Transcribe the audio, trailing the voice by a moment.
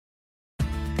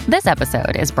This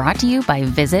episode is brought to you by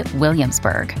Visit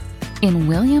Williamsburg. In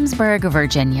Williamsburg,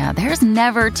 Virginia, there's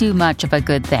never too much of a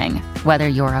good thing. Whether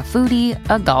you're a foodie,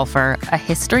 a golfer, a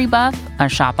history buff, a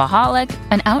shopaholic,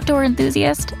 an outdoor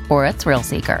enthusiast, or a thrill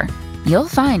seeker, you'll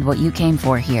find what you came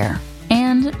for here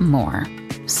and more.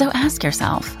 So ask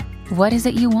yourself, what is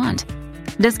it you want?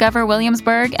 Discover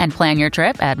Williamsburg and plan your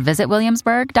trip at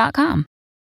visitwilliamsburg.com.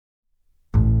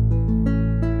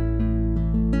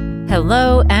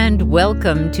 Hello and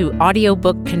welcome to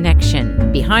Audiobook Connection,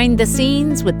 behind the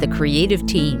scenes with the creative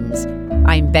teams.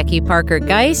 I'm Becky Parker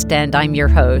Geist and I'm your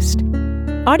host.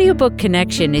 Audiobook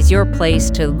Connection is your place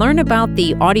to learn about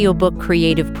the audiobook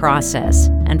creative process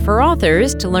and for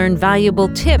authors to learn valuable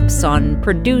tips on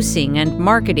producing and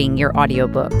marketing your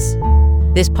audiobooks.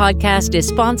 This podcast is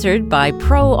sponsored by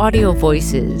Pro Audio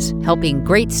Voices, helping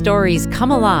great stories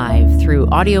come alive through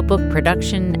audiobook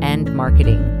production and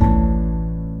marketing.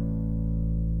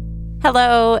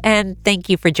 Hello, and thank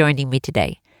you for joining me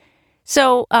today.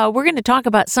 So we're going to talk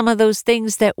about some of those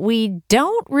things that we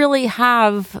don't really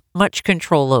have much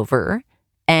control over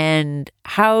and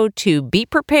how to be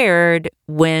prepared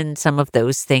when some of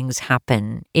those things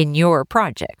happen in your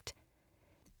project.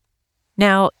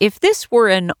 Now, if this were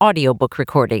an audiobook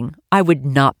recording, I would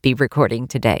not be recording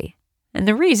today. And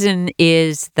the reason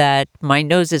is that my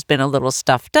nose has been a little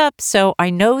stuffed up, so I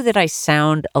know that I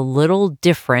sound a little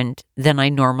different than I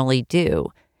normally do.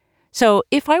 So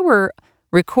if I were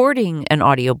recording an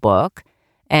audiobook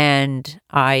and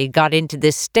I got into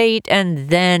this state and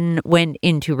then went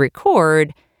into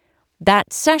record,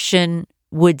 that session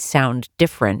would sound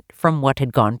different from what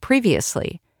had gone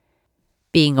previously.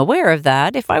 Being aware of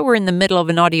that, if I were in the middle of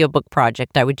an audiobook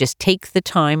project, I would just take the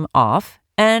time off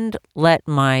and let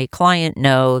my client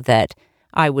know that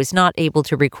I was not able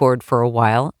to record for a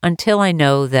while until I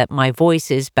know that my voice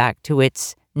is back to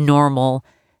its normal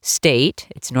state,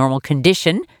 its normal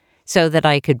condition, so that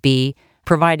I could be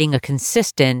providing a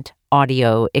consistent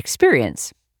audio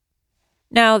experience.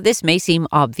 Now, this may seem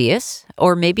obvious,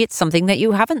 or maybe it's something that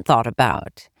you haven't thought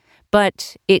about,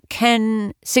 but it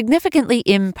can significantly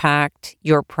impact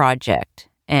your project.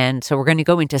 And so we're going to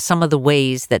go into some of the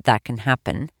ways that that can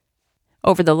happen.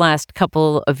 Over the last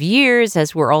couple of years,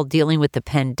 as we're all dealing with the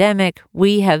pandemic,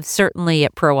 we have certainly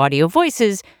at Pro Audio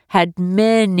Voices had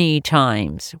many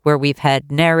times where we've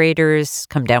had narrators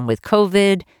come down with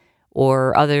COVID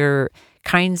or other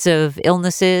kinds of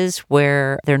illnesses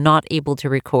where they're not able to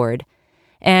record.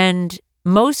 And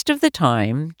most of the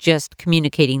time, just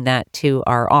communicating that to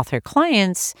our author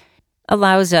clients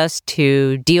allows us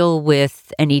to deal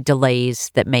with any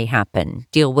delays that may happen,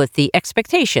 deal with the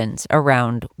expectations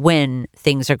around when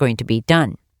things are going to be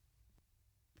done.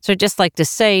 So I'd just like to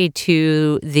say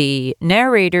to the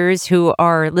narrators who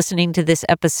are listening to this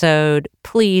episode,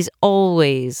 please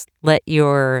always let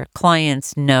your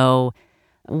clients know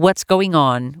what's going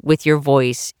on with your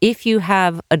voice if you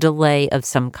have a delay of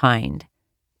some kind.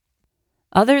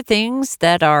 Other things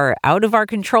that are out of our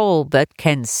control but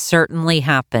can certainly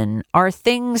happen are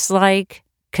things like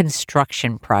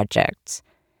construction projects.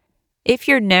 If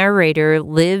your narrator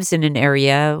lives in an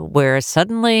area where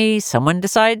suddenly someone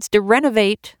decides to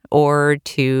renovate or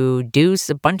to do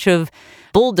a bunch of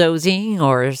bulldozing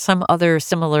or some other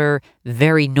similar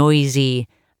very noisy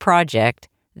project,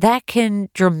 that can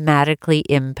dramatically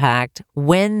impact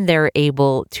when they're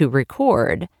able to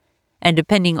record. And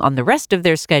depending on the rest of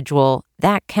their schedule,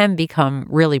 that can become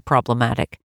really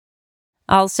problematic.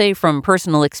 I'll say from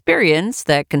personal experience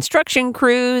that construction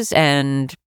crews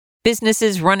and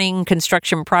businesses running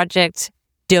construction projects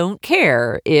don't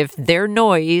care if their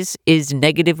noise is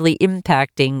negatively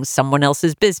impacting someone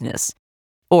else's business.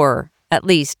 Or at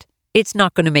least, it's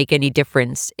not going to make any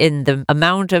difference in the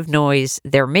amount of noise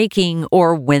they're making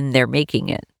or when they're making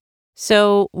it.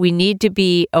 So we need to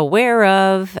be aware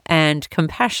of and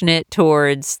compassionate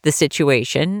towards the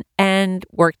situation and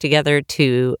work together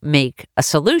to make a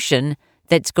solution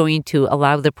that's going to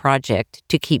allow the project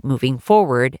to keep moving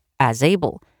forward as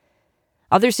able.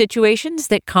 Other situations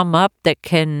that come up that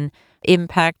can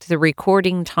impact the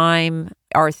recording time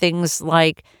are things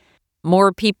like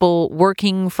more people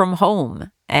working from home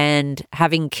and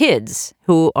having kids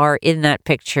who are in that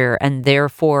picture, and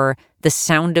therefore the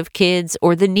sound of kids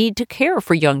or the need to care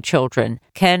for young children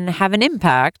can have an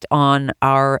impact on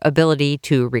our ability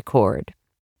to record.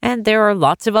 And there are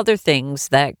lots of other things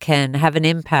that can have an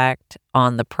impact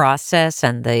on the process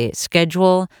and the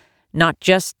schedule, not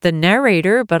just the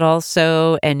narrator, but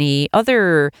also any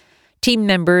other team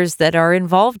members that are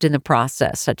involved in the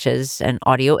process, such as an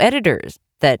audio editor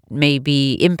that may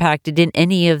be impacted in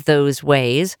any of those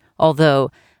ways,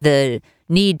 although the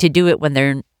need to do it when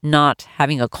they're not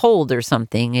having a cold or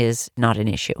something is not an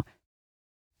issue.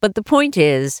 But the point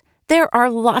is, there are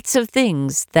lots of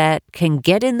things that can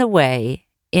get in the way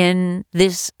in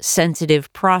this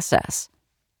sensitive process.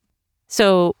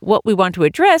 So what we want to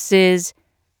address is,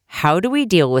 how do we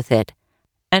deal with it?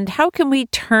 And how can we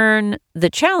turn the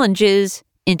challenges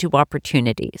into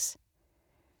opportunities?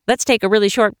 Let's take a really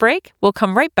short break. We'll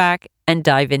come right back and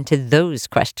dive into those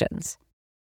questions.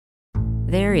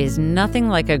 There is nothing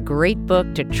like a great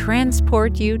book to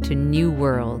transport you to new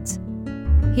worlds.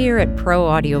 Here at Pro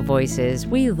Audio Voices,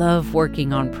 we love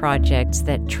working on projects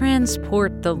that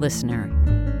transport the listener.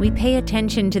 We pay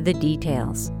attention to the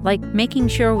details, like making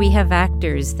sure we have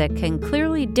actors that can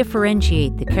clearly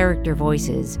differentiate the character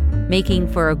voices, making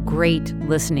for a great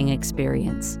listening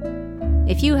experience.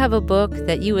 If you have a book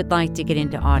that you would like to get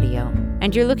into audio,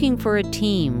 and you're looking for a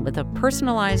team with a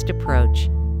personalized approach,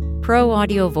 Pro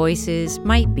Audio Voices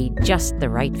might be just the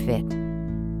right fit.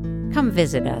 Come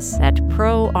visit us at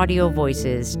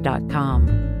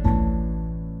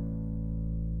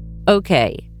proaudiovoices.com.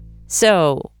 Okay,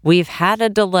 so we've had a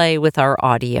delay with our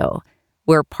audio.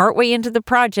 We're partway into the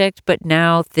project, but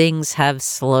now things have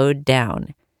slowed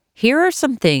down. Here are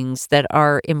some things that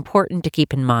are important to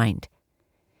keep in mind.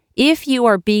 If you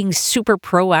are being super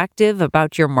proactive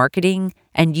about your marketing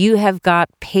and you have got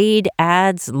paid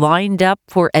ads lined up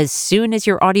for as soon as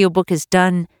your audiobook is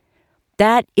done,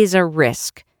 that is a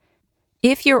risk.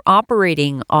 If you're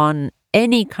operating on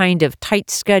any kind of tight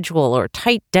schedule or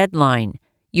tight deadline,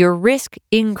 your risk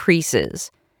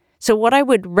increases. So what I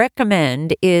would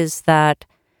recommend is that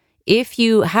if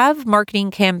you have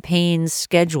marketing campaigns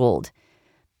scheduled,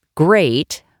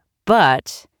 great,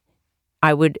 but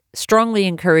I would strongly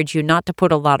encourage you not to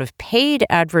put a lot of paid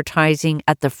advertising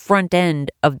at the front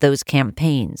end of those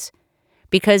campaigns.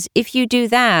 Because if you do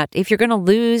that, if you're going to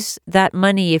lose that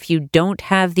money if you don't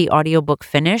have the audiobook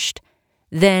finished,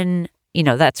 then,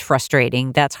 that's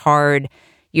frustrating. That's hard.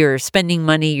 You're spending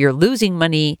money, you're losing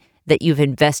money that you've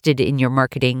invested in your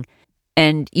marketing,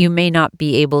 and you may not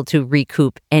be able to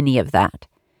recoup any of that.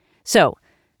 So,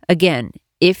 again,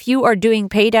 if you are doing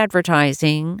paid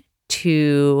advertising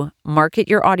to market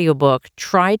your audiobook,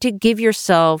 try to give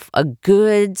yourself a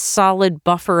good, solid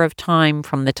buffer of time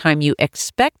from the time you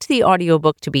expect the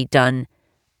audiobook to be done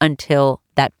until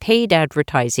that paid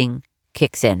advertising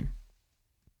kicks in.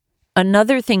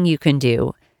 Another thing you can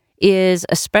do is,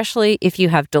 especially if you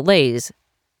have delays,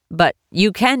 but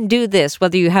you can do this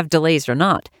whether you have delays or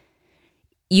not,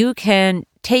 you can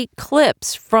take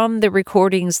clips from the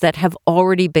recordings that have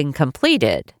already been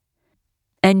completed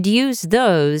and use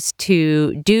those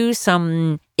to do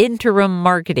some interim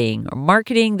marketing or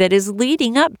marketing that is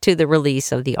leading up to the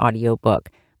release of the audiobook.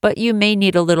 But you may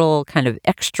need a little kind of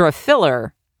extra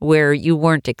filler where you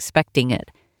weren't expecting it.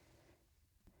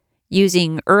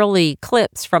 Using early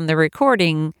clips from the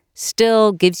recording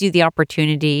still gives you the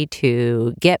opportunity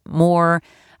to get more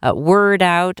word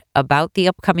out about the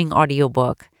upcoming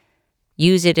audiobook.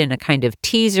 Use it in a kind of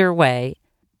teaser way,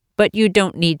 but you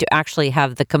don't need to actually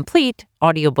have the complete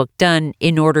audiobook done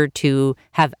in order to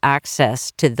have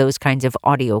access to those kinds of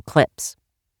audio clips.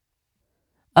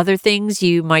 Other things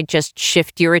you might just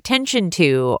shift your attention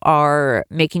to are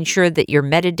making sure that your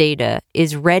metadata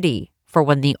is ready for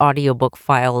when the audiobook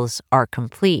files are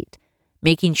complete,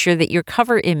 making sure that your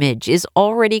cover image is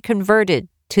already converted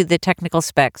to the technical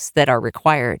specs that are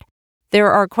required.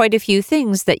 There are quite a few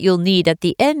things that you'll need at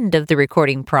the end of the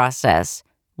recording process.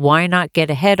 Why not get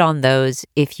ahead on those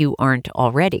if you aren't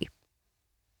already?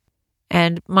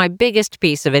 And my biggest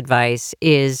piece of advice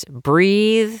is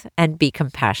breathe and be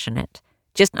compassionate.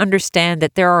 Just understand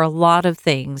that there are a lot of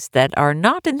things that are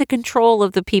not in the control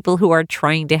of the people who are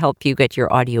trying to help you get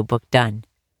your audiobook done.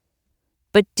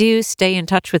 But do stay in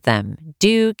touch with them.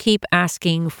 Do keep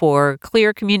asking for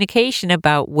clear communication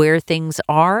about where things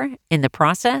are in the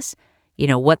process,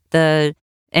 what the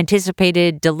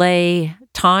anticipated delay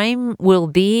time will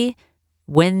be,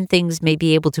 when things may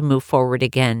be able to move forward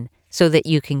again, so that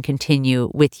you can continue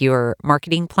with your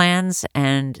marketing plans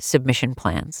and submission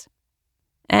plans.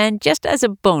 And just as a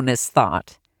bonus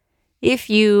thought, if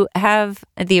you have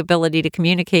the ability to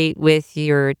communicate with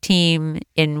your team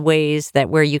in ways that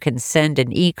where you can send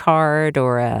an e-card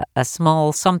or a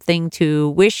small something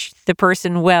to wish the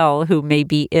person well who may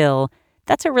be ill,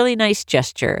 that's a really nice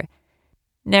gesture.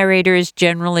 Narrators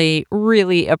generally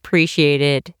really appreciate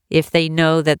it if they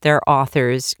know that their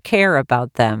authors care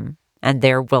about them and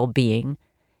their well-being.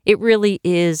 It really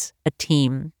is a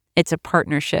team. It's a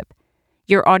partnership.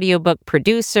 Your audiobook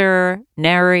producer,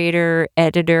 narrator,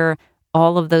 editor,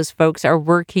 all of those folks are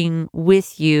working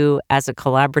with you as a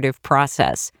collaborative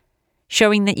process.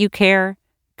 Showing that you care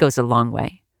goes a long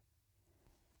way.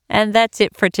 And that's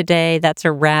it for today. That's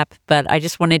a wrap, but I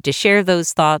just wanted to share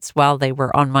those thoughts while they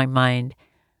were on my mind.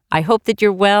 I hope that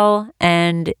you're well,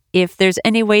 and if there's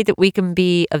any way that we can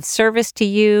be of service to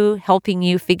you, helping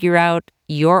you figure out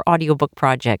your audiobook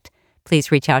project, please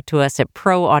reach out to us at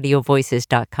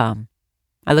proaudiovoices.com.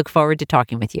 I look forward to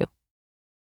talking with you.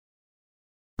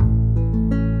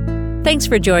 Thanks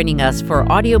for joining us for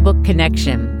Audiobook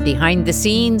Connection, behind the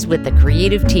scenes with the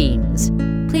creative teams.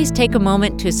 Please take a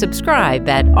moment to subscribe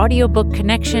at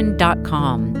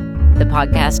audiobookconnection.com. The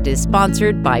podcast is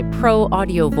sponsored by Pro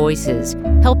Audio Voices,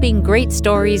 helping great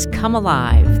stories come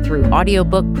alive through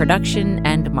audiobook production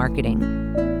and marketing.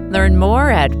 Learn more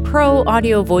at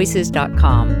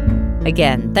proaudiovoices.com.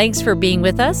 Again, thanks for being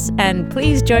with us, and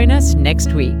please join us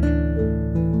next week.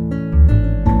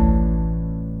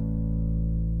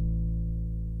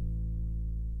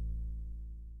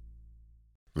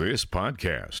 This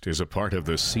podcast is a part of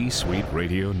the C-Suite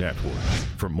Radio Network.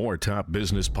 For more top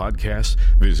business podcasts,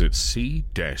 visit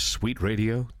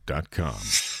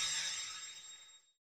c-suiteradio.com.